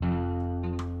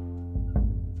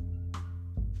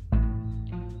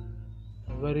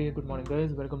Very good morning,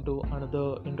 guys. Welcome to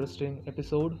another interesting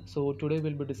episode. So, today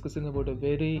we'll be discussing about a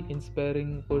very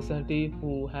inspiring personality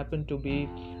who happened to be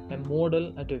a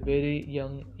model at a very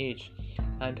young age,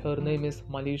 and her name is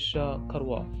Maleesha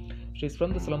Kharwa. She's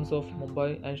from the slums of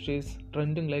Mumbai and she's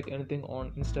trending like anything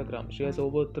on Instagram. She has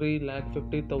over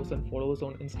 350,000 followers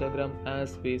on Instagram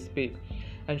as we speak,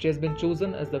 and she has been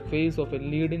chosen as the face of a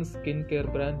leading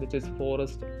skincare brand which is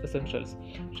Forest Essentials.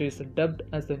 She is dubbed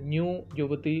as the new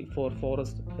Yuvati for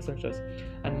Forest Essentials.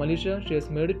 And Maleesha, she has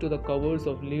made it to the covers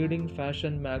of leading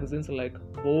fashion magazines like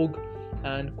Vogue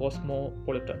and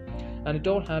Cosmopolitan. And it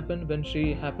all happened when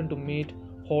she happened to meet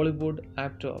Hollywood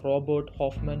actor Robert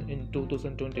Hoffman in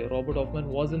 2020. Robert Hoffman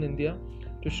was in India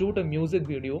to shoot a music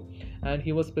video, and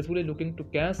he was specifically looking to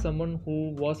cast someone who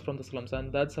was from the slums,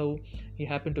 and that's how he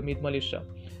happened to meet Maleesha.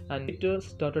 And later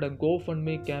started a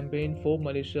GoFundMe campaign for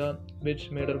Maleesha, which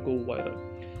made her go viral.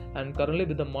 And currently,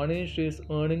 with the money she is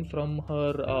earning from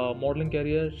her modeling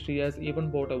career, she has even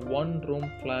bought a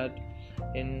one-room flat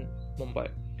in Mumbai.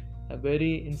 A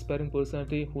very inspiring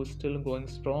personality who is still going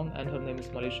strong, and her name is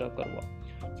Maleesha Kharwa.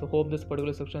 So hope this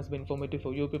particular section has been informative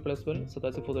for you people as well. So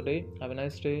that's it for the day. Have a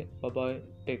nice day. Bye bye.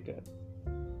 Take care.